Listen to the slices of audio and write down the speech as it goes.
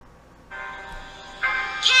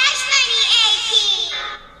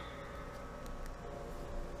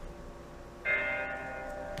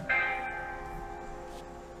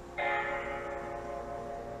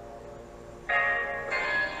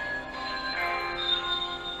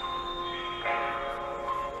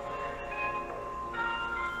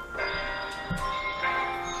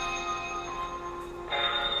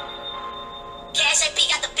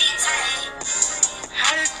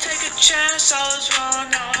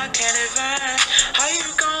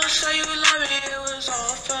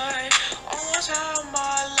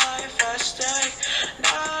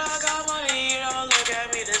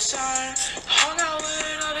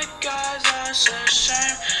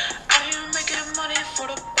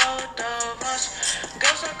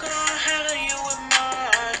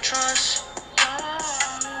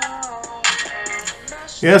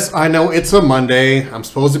Yes, I know it's a Monday. I'm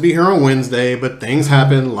supposed to be here on Wednesday, but things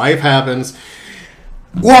happen. Life happens.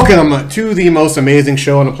 Welcome to the most amazing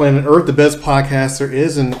show on the planet Earth, the best podcast there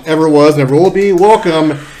is and ever was, never will be.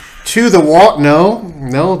 Welcome to the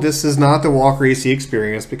No, this is not the WalkerAC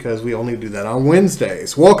Experience because we only do that on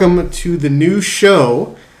Wednesdays. Welcome to the new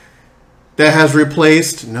show that has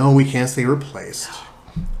replaced. No, we can't say replaced.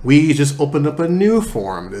 We just opened up a new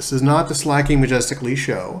forum. This is not the Slacking Majestically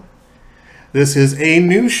show. This is a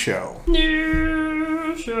new show.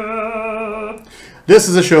 New show. This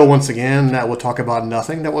is a show, once again, that will talk about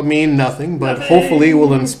nothing. That will mean nothing, but hopefully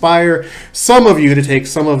will inspire some of you to take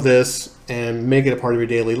some of this and make it a part of your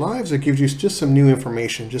daily lives. It gives you just some new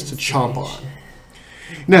information just to chomp on.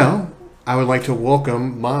 Now, I would like to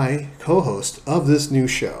welcome my co-host of this new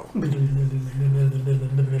show.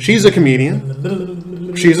 She's a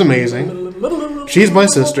comedian. She's amazing. She's my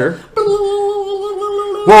sister.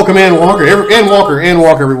 Welcome, Ann Walker. Ann Walker,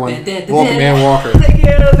 everyone. Welcome, Ann Walker. Thank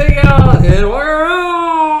you.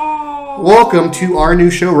 Welcome to our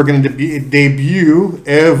new show. We're going to debut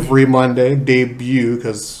every Monday. Debut,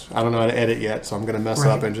 because I don't know how to edit yet, so I'm going to mess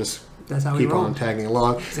up and just keep on tagging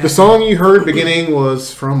along. Exactly. The song you heard beginning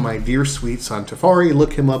was from my dear sweet son, Tafari.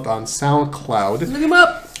 Look him up on SoundCloud. Look him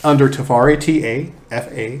up. Under Tafari,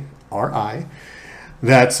 Tafari.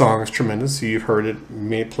 That song is tremendous. You've heard it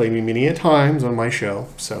play me many a times on my show.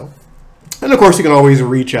 And of course, you can always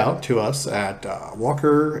reach out to us at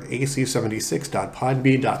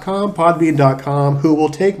WalkerAC76.podbean.com, podbean.com, who will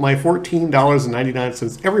take my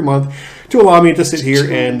 $14.99 every month to allow me to sit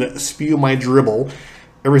here and spew my dribble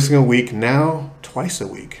every single week, now twice a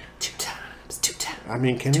week. Two times. I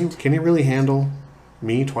mean, can he really handle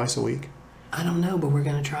me twice a week? I don't know, but we're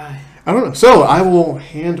going to try. I don't know. So I will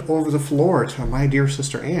hand over the floor to my dear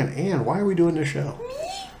sister Ann. Ann, why are we doing this show?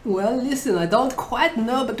 Well, listen, I don't quite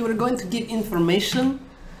know, but we're going to give information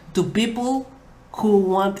to people who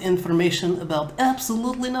want information about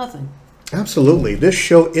absolutely nothing. Absolutely. This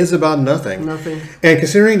show is about nothing. Nothing. And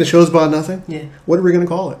considering the show's about nothing, yeah. What are we going to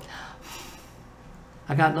call it?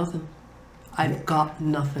 I got nothing. I've got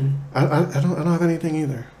nothing. I don't have anything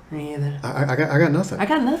either. Me either. I got nothing. I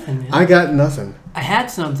got nothing, man. I got nothing. I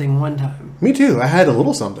had something one time. Me too. I had a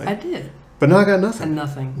little something. I did. But now I got nothing. And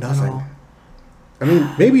nothing. Nothing. At all. I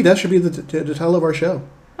mean, maybe that should be the title of our show.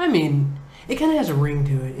 I mean, it kind of has a ring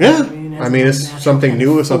to it. Yeah. I mean, it's something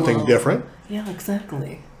new or something different. Yeah,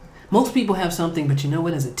 exactly. Most people have something, but you know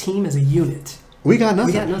what? As a team, as a unit, we got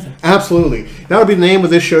nothing. We got nothing. Absolutely. That would be the name of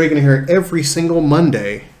this show. You're going to hear it every single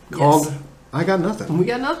Monday called I Got Nothing. We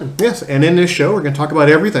got nothing. Yes. And in this show, we're going to talk about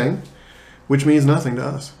everything, which means nothing to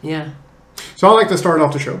us. Yeah. So I'd like to start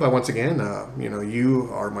off the show by once again, you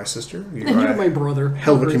are my sister. You're my brother.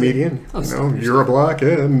 Hell of a comedian. Oh, you're a black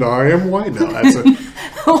and I am white. No, that's a...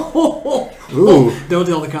 Ooh. Don't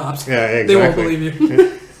tell the cops. Yeah, exactly. They won't believe you.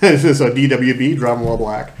 This is a DWB, drama while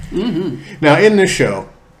black. Mm-hmm. Now, in this show,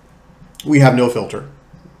 we have no filter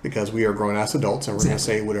because we are grown-ass adults and we're going to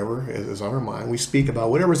say whatever is on our mind. We speak about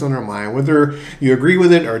whatever's on our mind, whether you agree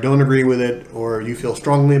with it or don't agree with it, or you feel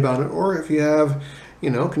strongly about it, or if you have...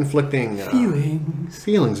 conflicting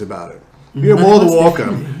feelings about it. You're more than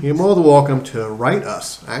welcome. You're more than welcome to write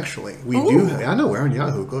us. Actually, we do. I know we're on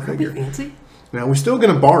Yahoo. Go figure. Fancy. Now we're still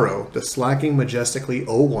going to borrow the Slacking Majestically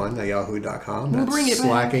 01 at yahoo.com. We'll bring it back.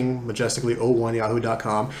 Slacking Majestically 01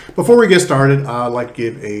 yahoo.com. Before we get started, I'd like to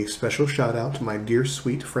give a special shout out to my dear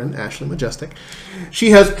sweet friend Ashley Majestic.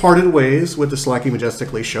 She has parted ways with the Slacking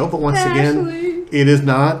Majestically show, but once again, it is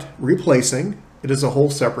not replacing. It is a whole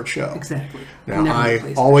separate show. Exactly. Now,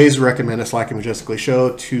 I always recommend a Slacking Majestically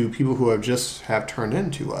show to people who have turned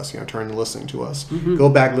into us, turned to listening to us. Mm-hmm. Go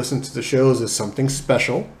back, listen to the shows. It's something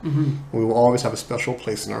special. Mm-hmm. We will always have a special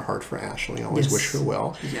place in our heart for Ashley. Always wish her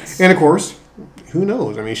well. Yes. And, of course, who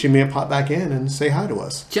knows? I mean, she may pop back in and say hi to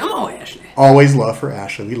us. Come on, Ashley. Always love for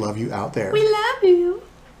Ashley. We love you out there. We love you.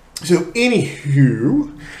 So,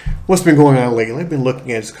 anywho, what's been going on lately? I've been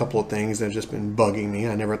looking at a couple of things that have just been bugging me.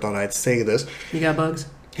 I never thought I'd say this. You got bugs?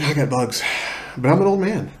 Yeah, I got bugs. But I'm an old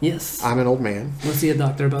man. Yes. I'm an old man. Let's see a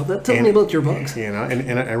doctor about that. Tell me about your bugs. And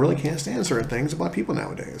I really can't stand certain things about people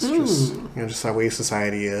nowadays. Just how way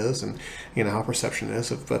society is and, how perception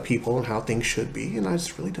is of people and how things should be. And I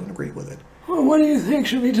just really don't agree with it. Well, what do you think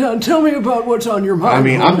should be done? Tell me about what's on your mind. I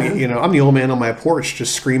mean, I'm the old man on my porch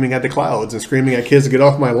just screaming at the clouds and screaming at kids to get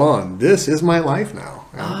off my lawn. This is my life now.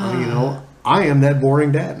 I am that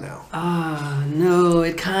boring dad now. No,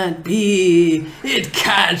 it can't be. It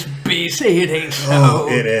can't be. be. Say it ain't so. Oh,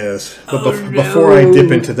 it is. But before I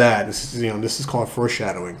dip into that, this is called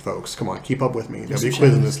foreshadowing, folks. Come on, keep up with me. There'll be a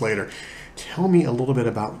quiz in this later. Tell me a little bit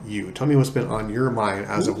about you. Tell me what's been on your mind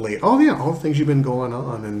as of late. Oh, yeah, all the things you've been going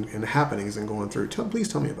on and happenings and going through. Please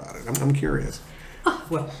tell me about it. I'm curious.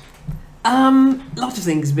 Lots of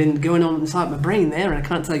things been going on inside my brain there, and I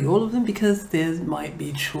can't tell you all of them because there might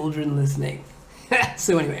be children listening.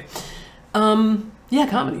 So anyway,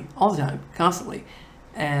 comedy all the time, constantly,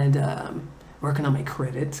 and working on my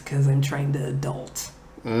credit because I'm trying to adult.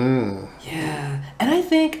 Yeah, and I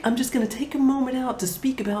think I'm just gonna take a moment out to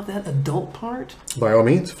speak about that adult part. By all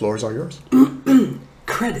means, floors are yours.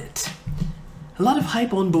 Credit. A lot of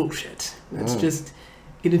hype on bullshit. Let's just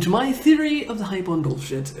get into my theory of the hype on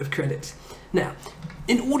bullshit of credit. Now,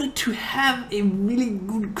 in order to have a really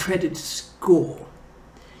good credit score,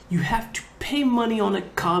 you have to pay money on a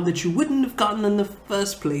card that you wouldn't have gotten in the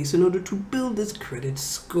first place in order to build this credit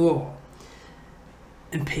score.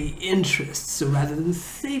 And pay interest. So rather than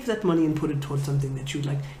save that money and put it towards something that you'd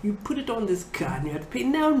like, you put it on this card and you have to pay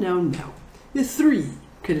now. There's 3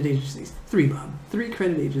 credit agencies. 3, Bob. 3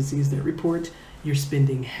 credit agencies that report your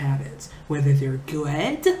spending habits, whether they're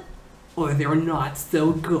good or they're not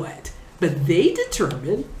so good. But they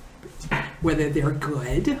determine whether they're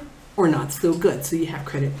good or not so good. So you have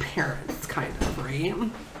credit parents, kind of, right?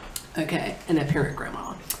 Okay, and a parent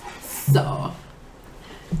grandma. So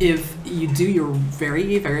if you do your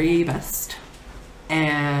very, very best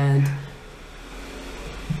and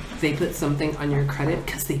they put something on your credit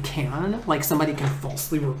because they can, like somebody can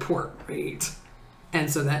falsely report, right? And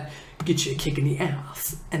so that gets you a kick in the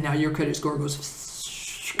ass. And now your credit score goes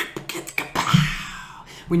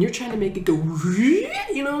when you're trying to make it go,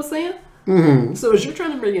 you know what I'm saying? Mm-hmm. So as you're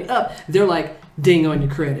trying to bring it up, they're like, ding on your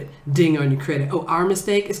credit, ding on your credit. Oh, our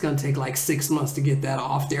mistake, it's going to take like 6 months to get that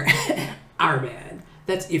off there. Our bad.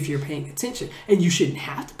 That's if you're paying attention. And you shouldn't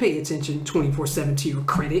have to pay attention 24/7 to your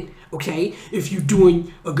credit, okay? If you're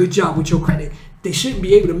doing a good job with your credit, they shouldn't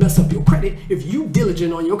be able to mess up your credit if you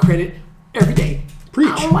diligent on your credit every day. Preach.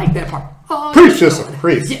 I don't like that part. Preach, sister.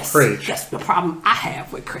 Preach. Yes, Preach. That's the problem I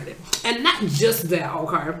have with credit. And not just that,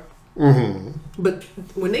 okay? Mm-hmm. But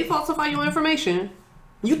when they falsify your information,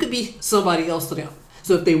 you could be somebody else to them.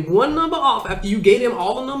 So if they one number off after you gave them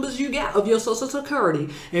all the numbers you got of your Social Security,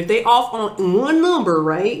 if they off on one number,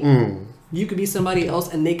 right, you could be somebody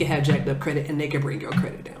else and they could have jacked up credit and they could bring your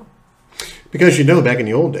credit down. Because back in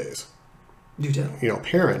the old days, Do tell.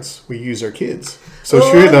 Parents, we use their kids' Social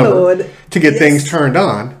Security number to get things turned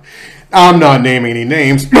on. I'm not naming any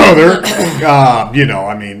names, mother. I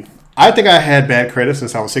think I had bad credit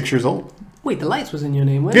since I was 6 years old. Wait, the lights was in your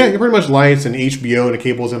name, wasn't it? Yeah, pretty much lights and HBO and the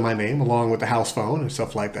cable was in my name, along with the house phone and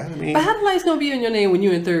stuff like that. But how the lights gonna be in your name when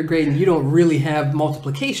you're in 3rd grade and you don't really have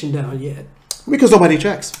multiplication down yet? Because nobody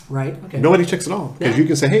checks. Right. Okay. Nobody checks at all. Because you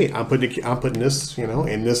can say, hey, I'm putting this,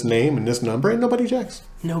 in this name and this number, and nobody checks.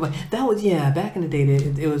 Nobody. That was, back in the day,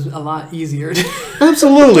 it was a lot easier.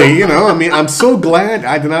 Absolutely. I'm so glad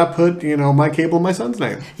I did not put, my cable in my son's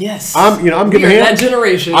name. Yes. I'm giving him that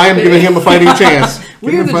generation. I am giving him a fighting chance.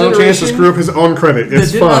 We're giving him a fighting chance to screw up his own credit.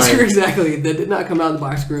 It's fine. Exactly. That did not come out of the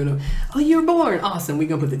box screwing up. Oh, you were born. Awesome. We're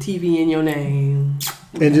going to put the TV in your name.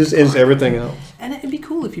 And just everything else. And it'd be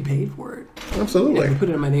cool if you paid for it. Absolutely. If you put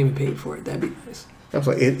it in my name and paid for it, that'd be nice.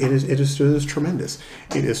 Absolutely. It is tremendous.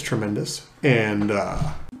 It is tremendous. And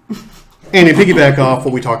to piggyback off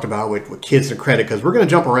what we talked about with kids and credit, because we're going to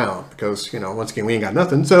jump around because, once again, we ain't got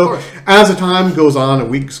nothing. So as the time goes on and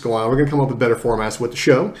weeks go on, we're going to come up with better formats with the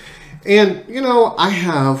show. And, I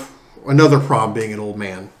have another problem being an old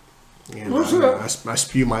man. I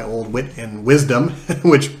spew my old wit and wisdom,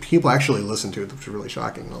 which people actually listen to, which is really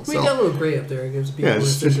shocking. We got a little gray up there. It gives people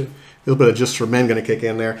just a little bit of just for men going to kick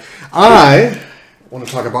in there. I want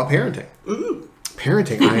to talk about parenting. Ooh.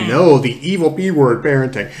 Parenting. I know, the evil B word,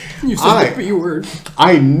 parenting. You said the B word.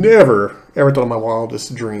 I never, ever thought in my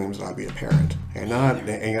wildest dreams I'd be a parent. And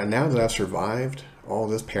now that I've survived all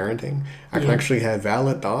this parenting, I can actually have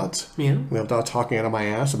valid thoughts without talking out of my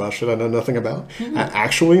ass about shit I know nothing about. Mm-hmm. I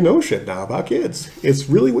actually know shit now about kids. It's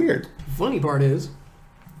really weird. Funny part is,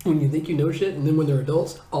 when you think you know shit, and then when they're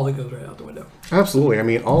adults, all it goes right out the window.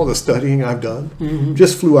 Absolutely. All the studying I've done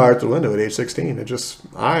just flew out the window at age 16. It just,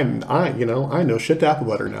 I know shit to apple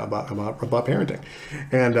butter now about parenting.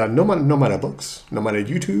 And no matter books, no matter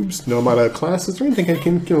YouTubes, no matter classes or anything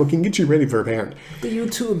can get you ready for a parent. The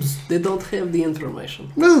YouTubes, they don't have the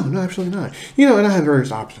information. No, absolutely not. And I have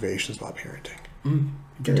various observations about parenting.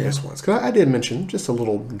 Various ones. Because I did mention just a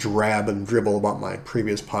little drab and dribble about my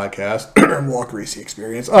previous podcast, WalkerAC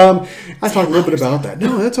Experience. I talked a little bit about that.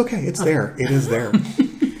 No, that's okay. It's there. It is there.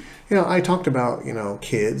 I talked about,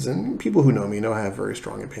 kids, and people who know me know I have very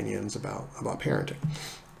strong opinions about parenting.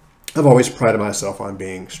 I've always prided myself on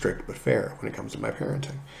being strict but fair when it comes to my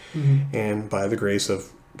parenting. Mm-hmm. And by the grace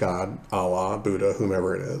of God, Allah, Buddha,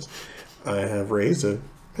 whomever it is, I have raised a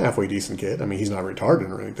halfway decent kid. I mean, he's not retarded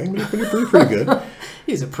or anything, but he's pretty good.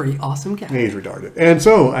 He's a pretty awesome guy. He's retarded. And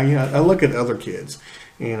so I look at other kids,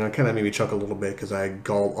 and I kind of maybe chuckle a little bit because I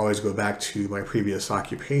always go back to my previous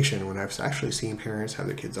occupation when I've actually seen parents have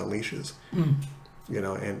their kids on leashes. Mm.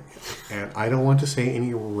 And I don't want to say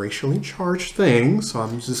any racially charged things, so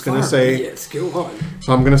I'm just going to say... Yes, go on.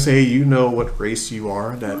 So I'm going to say you know what race you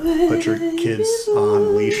are that put your kids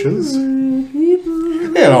on leashes.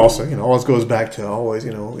 And also, always goes back to always,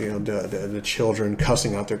 the children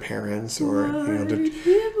cussing out their parents or,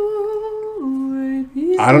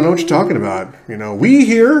 I don't know what you're talking about. We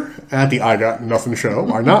here at the I Got Nothing show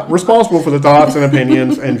are not responsible for the thoughts and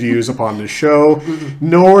opinions and views upon this show,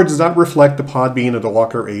 nor does that reflect the Podbean of the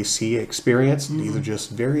WalkerAC Experience. These are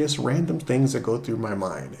just various random things that go through my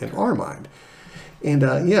mind and our mind. And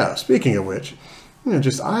speaking of which,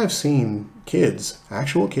 I've seen kids,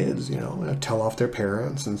 actual kids, tell off their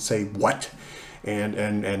parents and say what,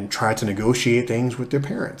 and try to negotiate things with their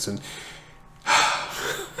parents. And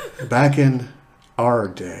back in our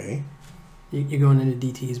day, you're going into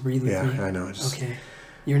DT's breathing. Yeah, I know. Okay,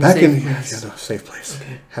 you're in a safe place. Safe place.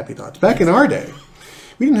 Okay. Happy thoughts. Back in our day,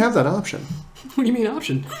 we didn't have that option. What do you mean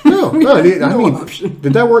option? No, I mean, option.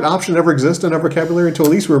 Did that word option ever exist in our vocabulary until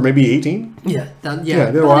at least we were maybe 18? Yeah,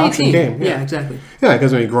 the option 18. came. Yeah, exactly. Yeah,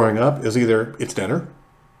 because when you're growing up, it was either it's dinner.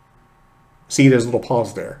 See, there's a little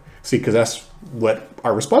pause there. See, because that's what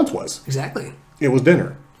our response was. Exactly. It was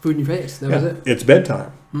dinner. Food in your face. That was it. It's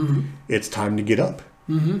bedtime. Mm-hmm. It's time to get up.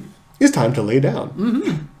 Mm-hmm. It's time to lay down.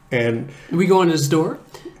 Mm-hmm. And we go into the store.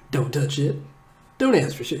 Don't touch shit. Don't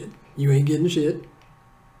ask for shit. You ain't getting shit.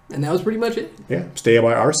 And that was pretty much it. Yeah. Stay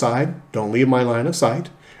by our side. Don't leave my line of sight.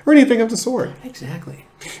 Or anything of the sort. Exactly.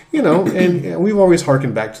 And we've always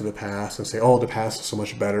harkened back to the past and say, oh, the past is so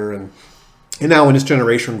much better. And now when this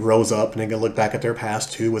generation grows up and they can look back at their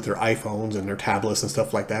past too with their iPhones and their tablets and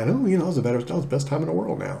stuff like that. Oh, that was the best time in the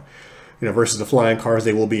world now. Versus the flying cars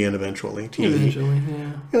they will be in eventually. Eventually,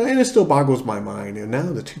 yeah. And it still boggles my mind. And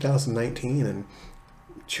now the 2019 and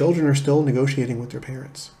children are still negotiating with their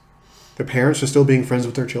parents. The parents are still being friends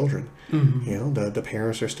with their children. Mm-hmm. The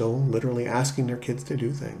parents are still literally asking their kids to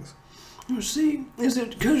do things. See, is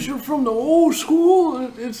it because you're from the old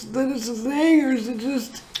school? It's a thing, or is it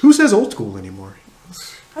just... Who says old school anymore?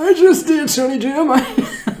 I just did, Sonny Jim.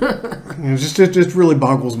 It just really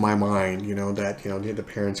boggles my mind, that the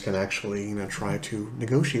parents can actually try to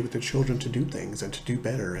negotiate with their children to do things and to do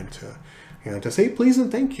better and to say please and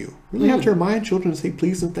thank you. Really have to remind children to say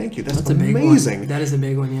please and thank you. That's amazing. A big one. That is a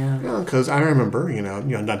big one, yeah. Because I remember,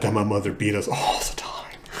 not that my mother beat us all the time.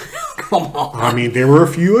 Come on. I mean, there were a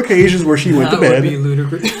few occasions where she went to bed. That would be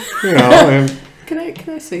ludicrous. And Can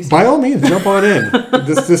I say something? By all means, jump on in.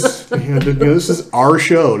 This is our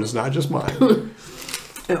show. It's not just mine.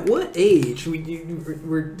 At what age,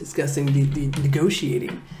 we're discussing the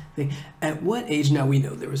negotiating thing, at what age, now we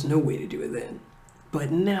know there was no way to do it then,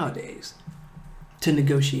 but nowadays, to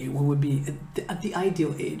negotiate, what would be the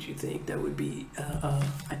ideal age, you think, that would be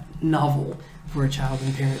novel for a child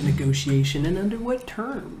and parent negotiation, and under what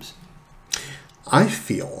terms? I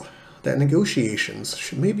feel that negotiations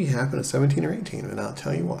should maybe happen at 17 or 18, and I'll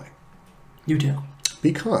tell you why. You tell.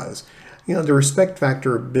 Because, the respect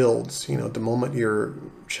factor builds, the moment your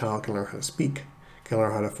child can learn how to speak, can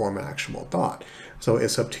learn how to form an actual thought. So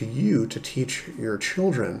it's up to you to teach your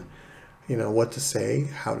children, what to say,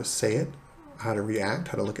 how to say it, how to react,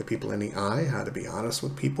 how to look at people in the eye, how to be honest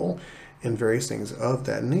with people, and various things of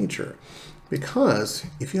that nature. Because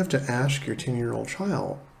if you have to ask your 10-year-old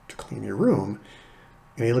child to clean your room,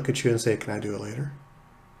 and they look at you and say, can I do it later?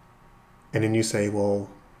 And then you say, well,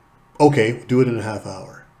 okay, do it in a half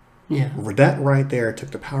hour. Yeah. That right there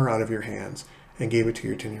took the power out of your hands and gave it to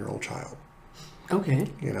your 10-year-old child. Okay.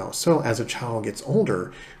 So as a child gets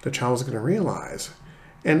older, the child's going to realize,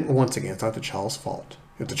 and once again, it's not the child's fault.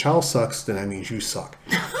 If the child sucks, then that means you suck.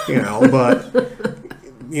 But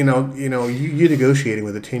you negotiating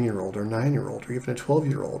with a 10-year-old or 9-year-old or even a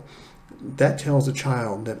 12-year-old, that tells the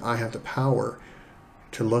child that I have the power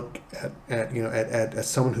to look at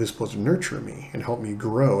someone who's supposed to nurture me and help me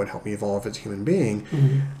grow and help me evolve as a human being,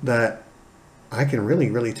 that I can really,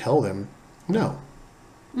 really tell them no.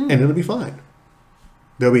 And it'll be fine.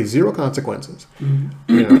 There'll be zero consequences. And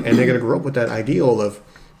they're going to grow up with that ideal of,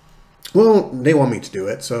 well, they want me to do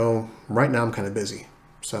it, so right now I'm kind of busy,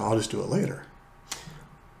 so I'll just do it later.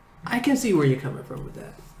 I can see where you're coming from with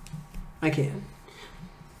that. I can.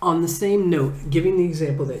 on the same note, giving the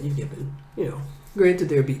example that you've given, granted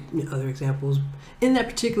there be other examples. In that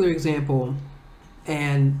particular example,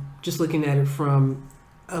 and just looking at it from,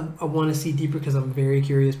 I want to see deeper because I'm a very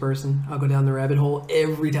curious person. I'll go down the rabbit hole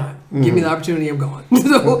every time. Give me the opportunity, I'm gone.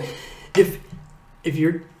 So if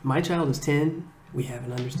my child is 10, we have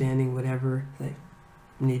an understanding, whatever, like,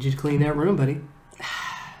 I need you to clean that room, buddy.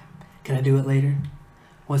 Can I do it later?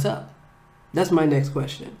 What's up? That's my next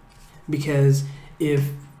question. Because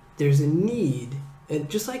if there's a need, and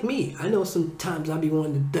just like me, I know sometimes I'll be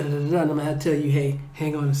wanting to and I'm going to have to tell you, hey,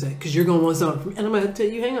 hang on a sec, because you're going to want something from me, and I'm going to have to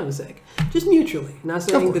tell you, hang on a sec. Just mutually. Not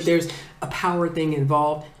saying that there's a power thing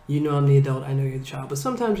involved. You know I'm the adult, I know you're the child. But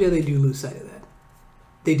sometimes, they do lose sight of that.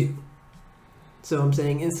 They do. So I'm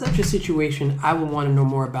saying, in such a situation, I would want to know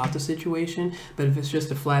more about the situation, but if it's just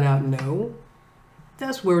a flat out no,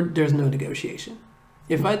 that's where there's no negotiation.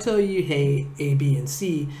 If I tell you, hey, A, B, and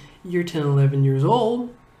C, you're 10, 11 years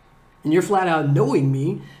old, and you're flat out knowing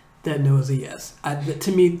me, that no is a yes.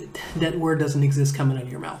 To me, that word doesn't exist coming out of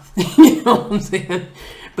your mouth. You know what I'm saying?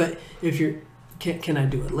 But if can I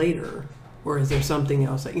do it later? Or is there something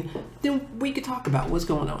else? Then we could talk about what's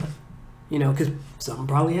going on. Because something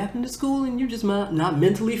probably happened at school and you're just not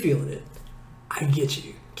mentally feeling it. I get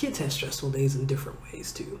you. Kids have stressful days in different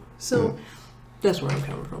ways too. So that's where I'm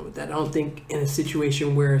coming from with that. I don't think in a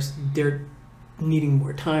situation where they're needing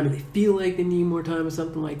more time and they feel like they need more time or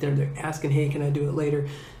something like that, they're asking, hey, can I do it later?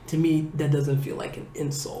 To me, that doesn't feel like an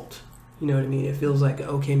insult. You know what I mean? It feels like,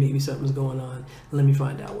 okay, maybe something's going on. Let me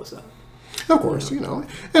find out what's up. Of course, and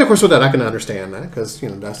of course with that I can understand that because,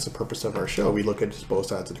 that's the purpose of our show. We look at just both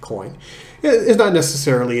sides of the coin. It's not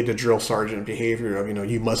necessarily the drill sergeant behavior of,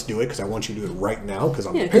 you must do it because I want you to do it right now because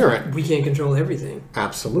I'm a parent. We can't control everything.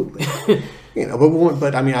 Absolutely.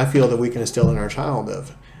 But I feel that we can instill in our child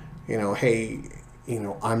of, hey,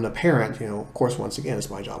 I'm the parent, of course, once again, it's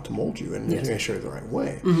my job to mold you and ensure the right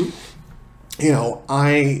way.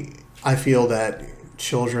 I feel that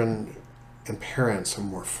children and parents are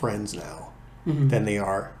more friends now than they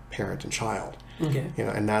are parent and child. Okay.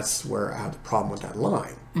 And that's where I have the problem with that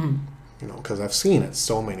line. Because I've seen it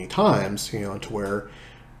so many times, to where,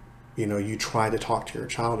 you try to talk to your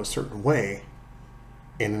child a certain way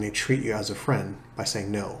and then they treat you as a friend by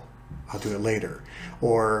saying, no, I'll do it later.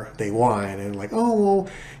 Or they whine and like, oh, well,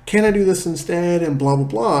 can I do this instead? And blah, blah,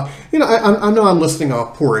 blah. I know I'm listing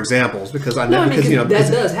off poor examples because I know, that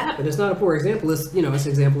does happen. It's not a poor example. It's, it's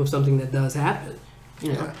an example of something that does happen.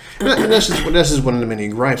 Yeah. And that's just one of the many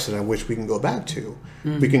gripes that I wish we can go back to.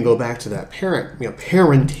 We can go back to that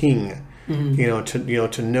parenting,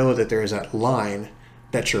 to know that there is that line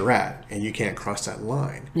that you're at and you can't cross that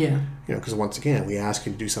line. Yeah. Because once again, we ask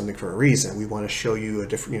you to do something for a reason. We want to show you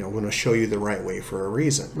we want to show you the right way for a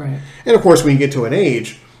reason. Right. And of course, when you get to an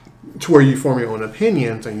age to where you form your own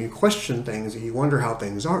opinions and you question things and you wonder how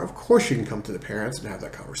things are, of course you can come to the parents and have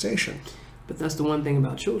that conversation. But that's the one thing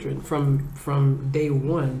about children. From day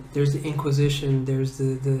one, there's the inquisition. There's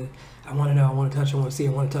the I want to know, I want to touch, I want to see, I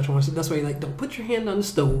want to touch, I want to see. That's why you don't put your hand on the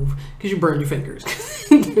stove because you burn your fingers.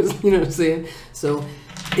 You know what I'm saying? So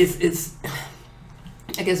it's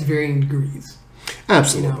I guess varying degrees.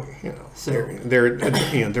 Absolutely. So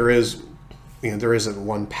there isn't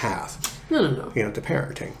one path. No. To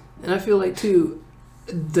parenting. And I feel like too,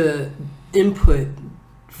 the input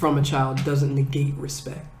from a child doesn't negate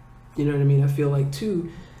respect. You know what I mean? I feel like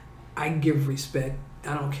too, I give respect.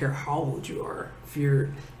 I don't care how old you are. If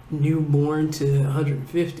you're newborn to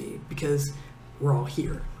 150, because we're all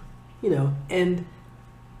here. And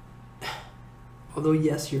although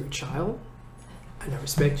yes, you're a child, and I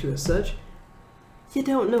respect you as such, you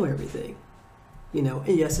don't know everything. And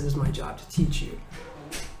yes, it is my job to teach you.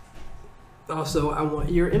 Also, I want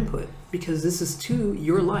your input because this is to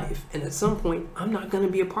your life, and at some point, I'm not going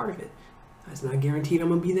to be a part of it. It's not guaranteed I'm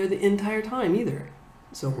going to be there the entire time either.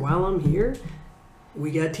 So while I'm here,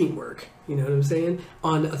 we got teamwork. You know what I'm saying?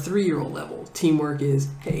 On a 3-year-old level, teamwork is,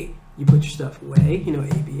 hey, you put your stuff away,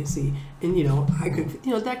 A, B, and C, and, I could,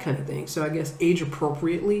 that kind of thing. So I guess age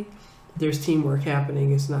appropriately, there's teamwork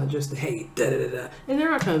happening. It's not just, hey, da-da-da-da. And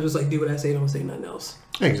there are times just like, do what I say, don't say nothing else.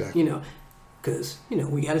 Exactly. Because,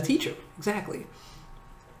 we got to teach them. Exactly.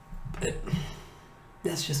 But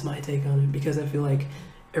that's just my take on it because I feel like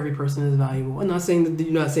every person is valuable. I'm not saying that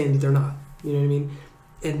you're not saying that they're not. You know what I mean?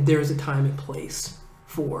 And there's a time and place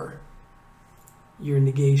for your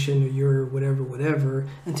negation or your whatever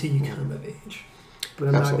until you come of age. But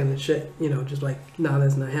I'm not going to just like, no,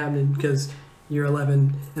 that's not happening because you're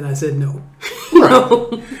 11 and I said no.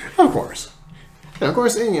 Right. Of course. And of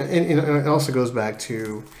course, and it also goes back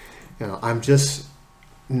to, I'm just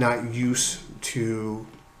not used to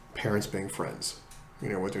parents being friends.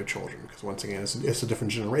 with their children. Because once again, it's a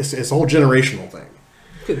different generation. It's a whole generational thing.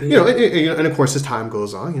 Could be. And of course, as time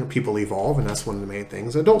goes on, people evolve, and that's one of the main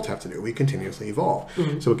things adults have to do. We continuously evolve.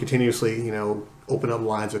 So we continuously, open up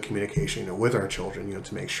lines of communication, with our children,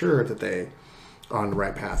 to make sure that they are on the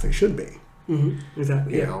right path they should be.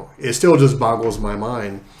 Exactly. It still just boggles my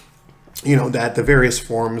mind, that the various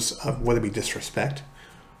forms of whether it be disrespect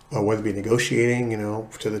or whether it be negotiating,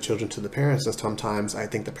 to the children, to the parents, and sometimes I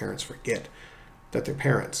think the parents forget that they're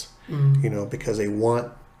parents, because they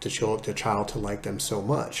want the child to like them so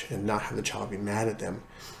much and not have the child be mad at them,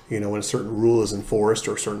 when a certain rule is enforced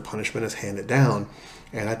or a certain punishment is handed down.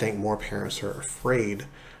 And I think more parents are afraid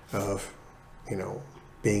of,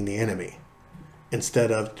 being the enemy.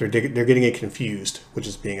 Instead of, they're getting it confused, which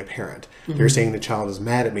is being a parent. They're saying the child is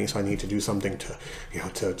mad at me, so I need to do something to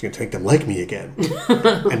make them like me again.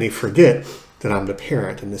 And they forget that I'm the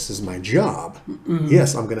parent and this is my job.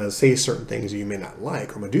 Yes, I'm going to say certain things you may not like,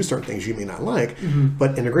 or I'm going to do certain things you may not like,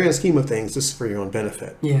 but in the grand scheme of things, this is for your own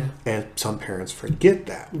benefit. Yeah. And some parents forget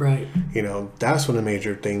that. Right. That's one of the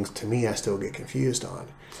major things to me I still get confused on.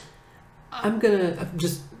 I'm going to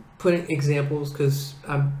just put in examples because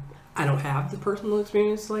I don't have the personal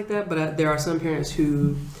experience like that, but there are some parents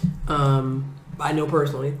who I know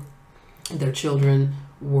personally, their children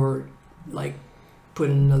were put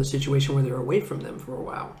in another situation where they're away from them for a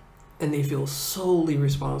while, and they feel solely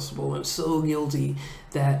responsible and so guilty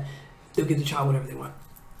that they'll give the child whatever they want,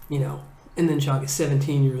 and then the child gets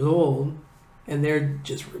 17 years old and they're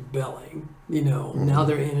just rebelling, now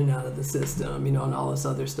they're in and out of the system, and all this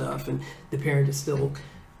other stuff, and the parent is still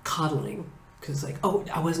coddling because oh,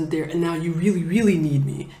 I wasn't there and now you really, really need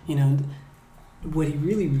me. What he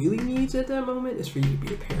really, really needs at that moment is for you to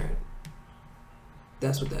be a parent.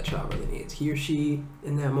 That's what that child really needs. He or she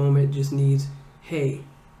in that moment just needs, hey,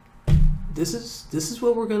 this is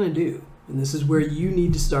what we're gonna do, and this is where you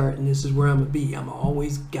need to start, and this is where I'm gonna be. I'm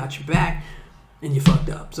always got your back, and you fucked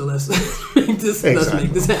up. So let's make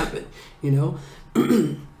this happen.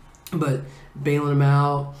 But bailing them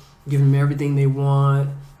out, giving them everything they want,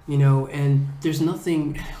 and there's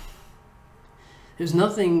nothing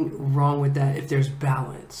wrong with that if there's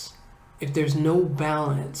balance. If there's no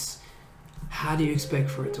balance, how do you expect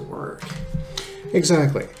for it to work?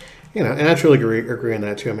 Exactly. And I truly agree on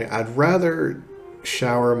that too. I mean, I'd rather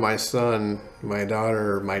shower my son, my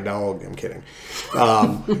daughter, my dog, I'm kidding,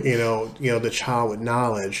 the child with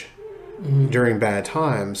knowledge during bad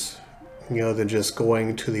times, than just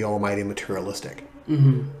going to the almighty materialistic.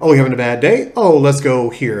 Oh, you're having a bad day? Oh, let's go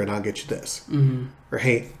here and I'll get you this. Or,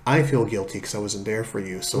 hey, I feel guilty because I wasn't there for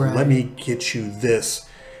you, so let me get you this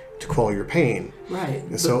to quell your pain. Right.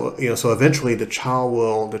 And so eventually the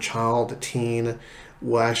teen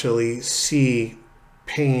will actually see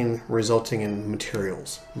pain resulting in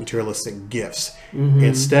materialistic gifts,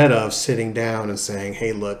 instead of sitting down and saying,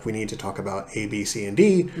 hey, look, we need to talk about A, B, C, and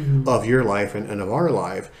D of your life and of our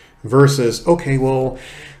life, versus, okay, well,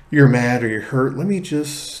 you're mad or you're hurt, let me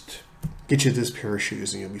just get you this pair of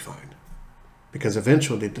shoes and you'll be fine. Because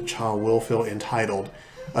eventually the child will feel entitled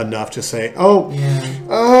enough to say,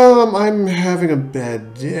 I'm having a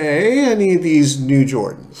bad day, I need these new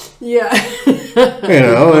Jordans. Yeah.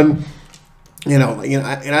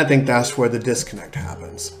 And I think that's where the disconnect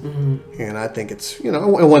happens. And I think it's,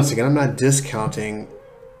 and once again, I'm not discounting,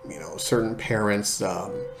 certain parents'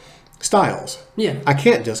 styles. Yeah. I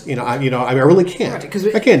can't just, I really can't.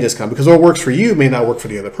 Right, I can't discount, because what works for you may not work for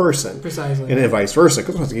the other person. Precisely. And vice versa.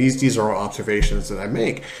 Because these are all observations that I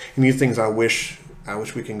make, and these things I wish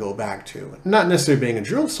we can go back to. Not necessarily being a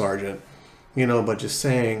drill sergeant, but just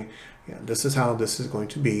saying, this is how this is going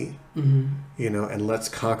to be, and let's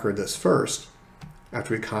conquer this first.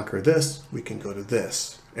 After we conquer this, we can go to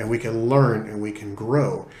this, and we can learn and we can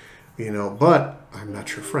grow, but I'm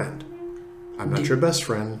not your friend. I'm not your best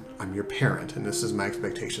friend. I'm your parent, and this is my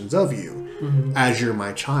expectations of you as you're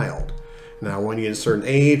my child. Now, when you get a certain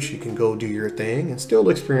age, you can go do your thing and still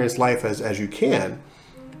experience life as you can.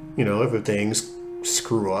 If things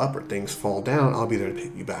screw up or things fall down, I'll be there to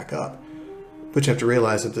pick you back up. But you have to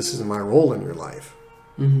realize that this isn't my role in your life.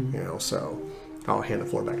 So I'll hand the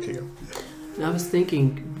floor back to you. I was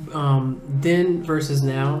thinking, then versus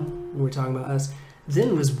now, we're talking about us,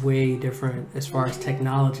 then was way different as far as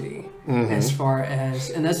technology, as far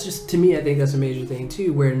as, and that's just, to me, I think that's a major thing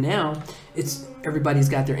too, where now it's, everybody's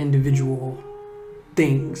got their individual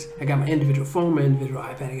things. I got my individual phone, my individual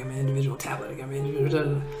iPad, I got my individual tablet, I got my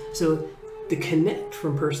individual, so the connect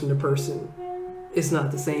from person to person is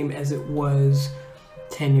not the same as it was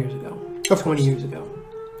 10 years ago, 20 years ago.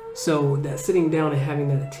 So that sitting down and having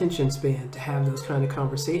that attention span to have those kind of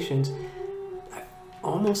conversations,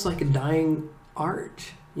 almost like a dying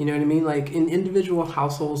art. You know what I mean? Like in individual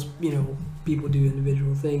households, people do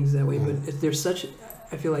individual things that way. But there's such,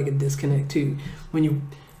 I feel like, a disconnect too when you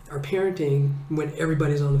are parenting when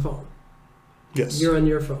everybody's on the phone. Yes. You're on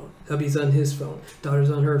your phone. Hubby's on his phone. Daughter's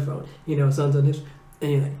on her phone. Son's on his.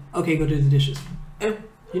 And you're like, okay, go do the dishes. And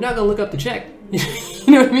you're not gonna look up the check.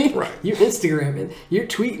 You know what I mean? Right. You're Instagramming. You're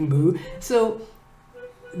tweeting, boo. So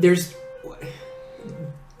there's.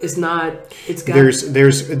 It's not. It's got.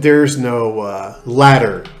 There's no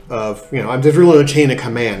ladder of there's really no chain of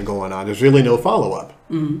command going on. There's really no follow up.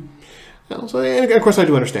 Mm-hmm. So and of course I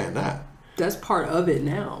do understand that. That's part of it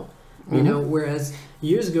now. Whereas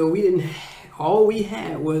years ago we didn't. All we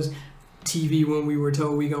had was TV when we were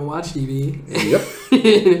told we gonna watch TV.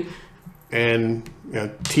 Yep. And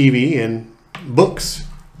TV and books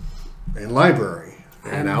and library.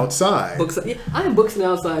 And outside. Books. Yeah, I have books and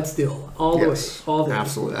outside still. All the way. All the way.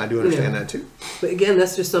 Absolutely. I do understand that too. But again,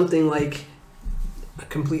 that's just something like a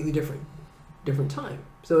completely different time.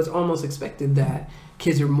 So it's almost expected that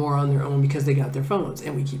kids are more on their own because they got their phones.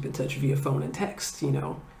 And we keep in touch via phone and text,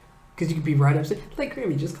 Because you could be right upstairs. Like,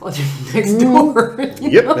 Grammy, just called you from next door.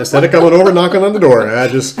 Yep. Instead of coming over knocking on the door. That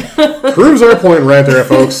just proves our point right there,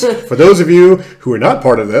 folks. For those of you who are not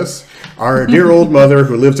part of this, our dear old mother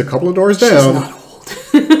who lives a couple of doors down. She's not old.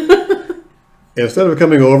 Instead of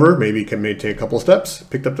coming over, maybe take a couple of steps,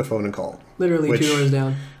 picked up the phone and called. Literally 2 doors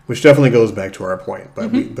down. Which definitely goes back to our point, but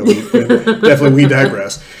we definitely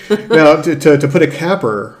digress. Now, to put a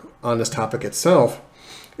capper on this topic itself,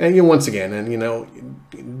 and once again,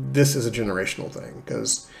 this is a generational thing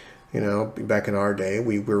because back in our day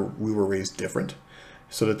we were raised different,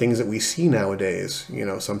 so the things that we see nowadays,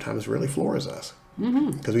 sometimes really floors us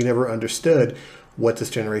because we never understood what this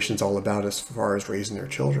generation's all about as far as raising their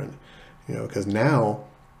children. Because now,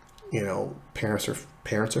 parents are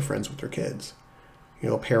friends with their kids.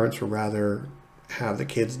 Parents would rather have the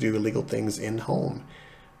kids do illegal things in home,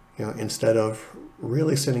 instead of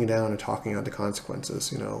really sitting down and talking out the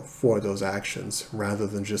consequences, for those actions, rather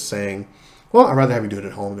than just saying, well, I'd rather have you do it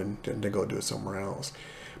at home than to go do it somewhere else.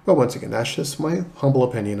 But once again, that's just my humble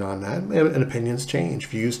opinion on that. And opinions change,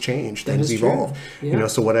 views change, things evolve. Yeah.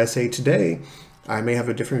 So what I say today, I may have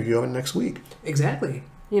a different view of it next week. Exactly.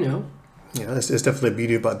 It's definitely the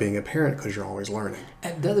beauty about being a parent because you're always learning.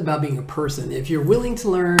 And that's about being a person. If you're willing to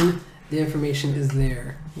learn, the information is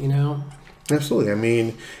there, Absolutely. I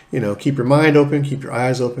mean, keep your mind open, keep your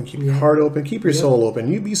eyes open, keep your heart open, keep your soul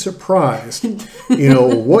open. You'd be surprised,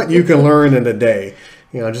 what you can learn in a day.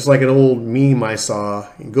 Just like an old meme I saw,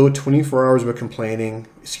 go 24 hours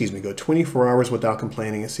without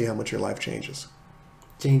complaining and see how much your life changes.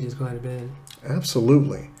 Changes quite a bit.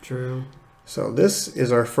 Absolutely. True. So this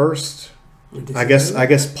is our first, I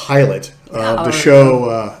guess pilot of the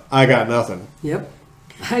show. I got nothing. Yep.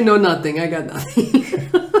 I know nothing. I got nothing.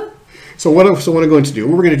 So what I'm going to do,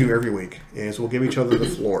 what we're going to do every week is we'll give each other the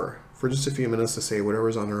floor for just a few minutes to say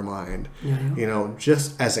whatever's on our mind,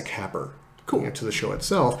 just as a capper. Cool. To the show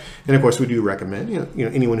itself. And of course we do recommend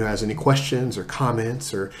anyone who has any questions or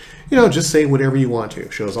comments or just say whatever you want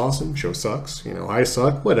to. Show's awesome, show sucks, I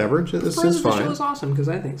suck, whatever. This is fine. The show's awesome because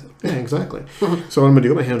I think so. Yeah, exactly. So what I'm gonna do,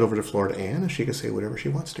 I'm gonna hand over to Florida Ann and she can say whatever she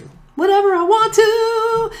wants to. Whatever I want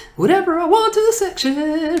to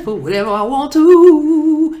section for whatever I want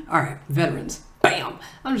to. All right, veterans. Bam.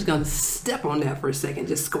 I'm just gonna step on that for a second,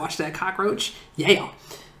 just squash that cockroach. Yeah.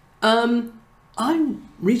 I'm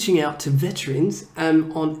reaching out to veterans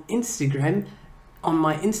on Instagram. On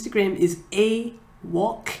my Instagram is A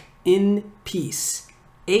Walk in Peace.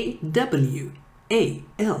 AWALKINPEACE.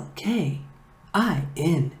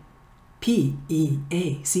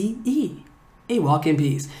 A Walk in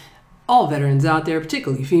Peace. All veterans out there,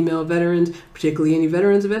 particularly female veterans, particularly any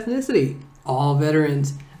veterans of ethnicity. All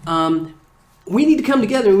veterans. We need to come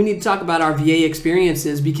together and we need to talk about our VA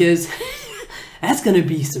experiences because that's going to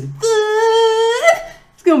be some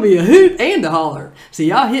it's going to be a hoot and a holler. So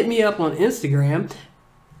y'all hit me up on Instagram.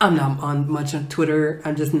 I'm not on much on Twitter.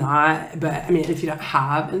 I'm just not. But, if you don't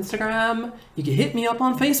have Instagram, you can hit me up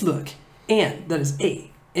on Facebook. And that is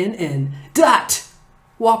ANN dot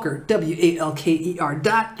Walker, WALKER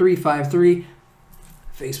dot 353.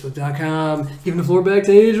 Facebook.com. Giving the floor back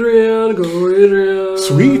to Adrian. Go, Adrian.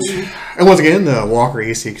 Sweet. And once again, the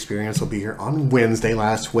WalkerAC Experience will be here on Wednesday.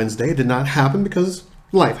 Last Wednesday it did not happen because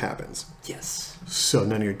life happens. Yes. So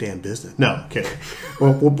none of your damn business. No, kidding.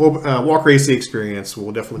 Well, WalkerAC Experience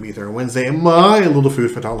will definitely be there on Wednesday. And my little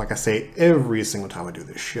food for thought, like I say every single time I do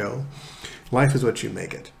this show, life is what you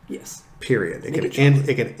make it. Yes. Period. It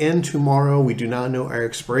can end tomorrow. We do not know our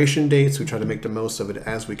expiration dates. We try to make the most of it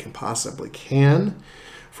as we can possibly can.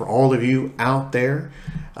 for all of you out there,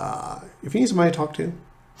 if you need somebody to talk to,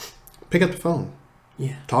 pick up the phone.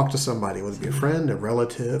 Yeah. Talk to somebody, whether it be a friend, a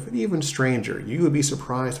relative, and even a stranger. You would be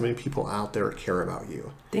surprised how many people out there care about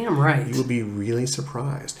you. Damn right. You would be really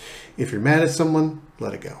surprised. If you're mad at someone,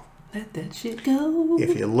 let it go. Let that shit go.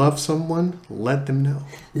 If you love someone, let them know.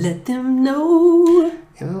 Let them know.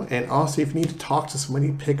 You know, and also if you need to talk to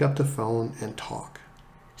somebody, pick up the phone and talk.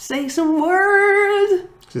 Say some words.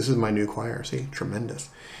 This is my new choir. See, tremendous.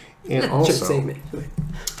 And Just also, say me.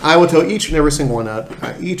 I will tell each and every single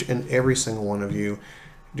one of you,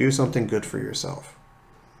 do something good for yourself.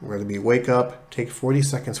 Whether it be wake up, take 40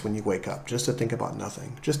 seconds when you wake up, just to think about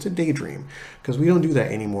nothing, just to daydream, because we don't do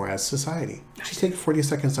that anymore as society. Just take 40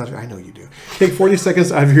 seconds out of, I know you do. Take 40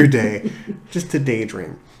 seconds out of your day just to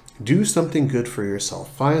daydream. Do something good for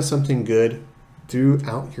yourself. Find something good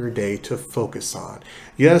throughout your day to focus on.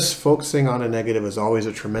 Yes, focusing on a negative is always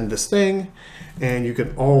a tremendous thing, and you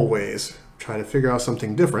can always try to figure out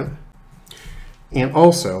something different. And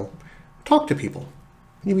also, talk to people.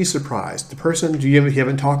 You'd be surprised. The person you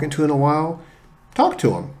haven't talked to in a while, talk to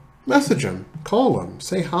them. Message them. Call them.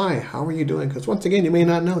 Say hi. How are you doing? Because once again, you may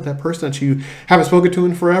not know that person that you haven't spoken to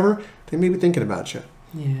in forever, they may be thinking about you.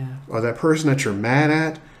 Yeah. Or that person that you're mad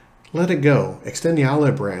at, let it go. Extend the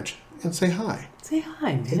olive branch and say hi. Say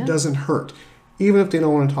hi, man. It doesn't hurt. Even if they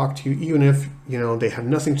don't want to talk to you, even if, they have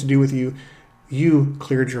nothing to do with you, you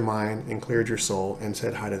cleared your mind and cleared your soul and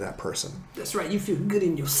said hi to that person. That's right. You feel good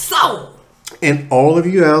in your soul. And all of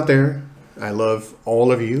you out there, I love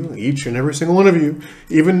all of you, each and every single one of you,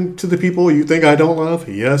 even to the people you think I don't love.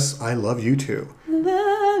 Yes, I love you too.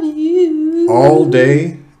 Love you. All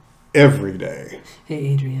day, every day. Hey,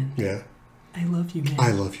 Adrian. Yeah. I love you, man.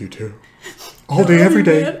 I love you too. All day, every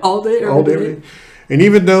day. Man. All day, every day. And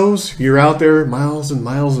even those you're out there miles and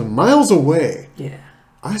miles and miles away, yeah,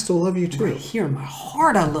 I still love you too. Right here in my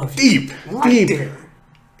heart, I love you. Deep, right deep there.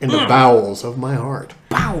 In the bowels of my heart.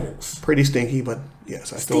 Bowels. Pretty stinky, but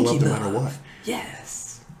yes, I still love no matter what.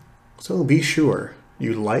 Yes. So be sure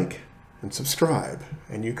you like and subscribe,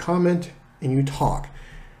 and you comment and you talk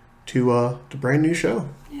to the brand new show.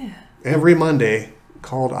 Yeah. Every Monday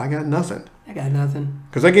called I Got Nothing. I got nothing.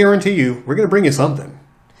 Because I guarantee you, we're going to bring you something.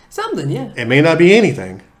 Something, yeah. It may not be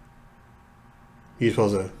anything. You're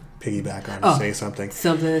supposed to piggyback on and say something.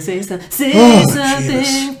 Something, say something. Say something.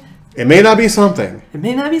 Jesus. It may not be something. It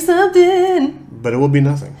may not be something. But it will be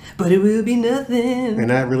nothing. But it will be nothing. And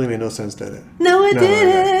that really made no sense, did it? No, it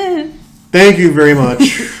didn't. Thank you very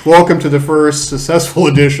much. Welcome to the first successful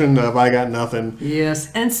edition of I Got Nothing.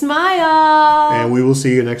 Yes, and smile. And we will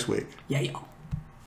see you next week. Yeah, y'all.